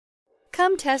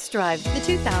Come test drive the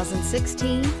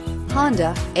 2016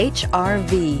 Honda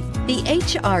HR-V.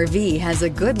 The HR-V has a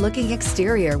good-looking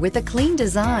exterior with a clean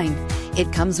design.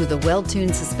 It comes with a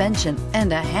well-tuned suspension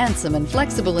and a handsome and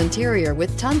flexible interior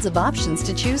with tons of options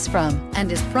to choose from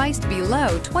and is priced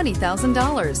below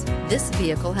 $20,000. This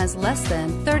vehicle has less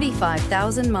than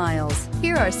 35,000 miles.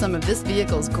 Here are some of this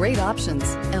vehicle's great options: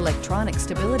 electronic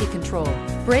stability control,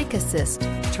 brake assist,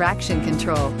 traction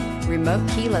control, remote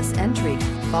keyless entry,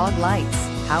 fog lights,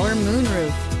 power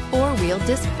moonroof, four-wheel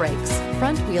disc brakes,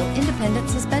 front-wheel independent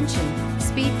suspension,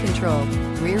 speed control,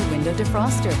 rear window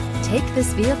defroster. Take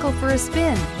this vehicle for a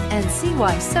spin and see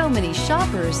why so many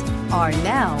shoppers are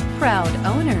now proud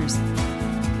owners.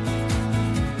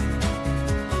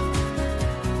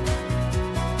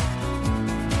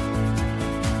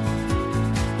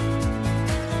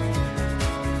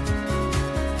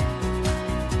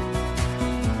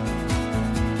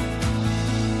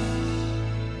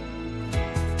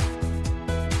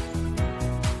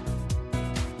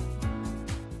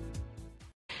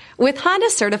 With Honda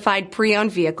certified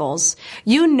pre-owned vehicles,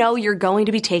 you know you're going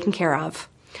to be taken care of.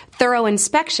 Thorough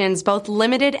inspections, both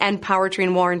limited and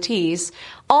powertrain warranties,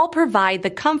 all provide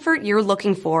the comfort you're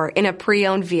looking for in a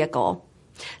pre-owned vehicle.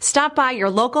 Stop by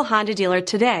your local Honda dealer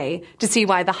today to see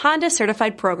why the Honda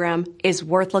certified program is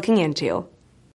worth looking into.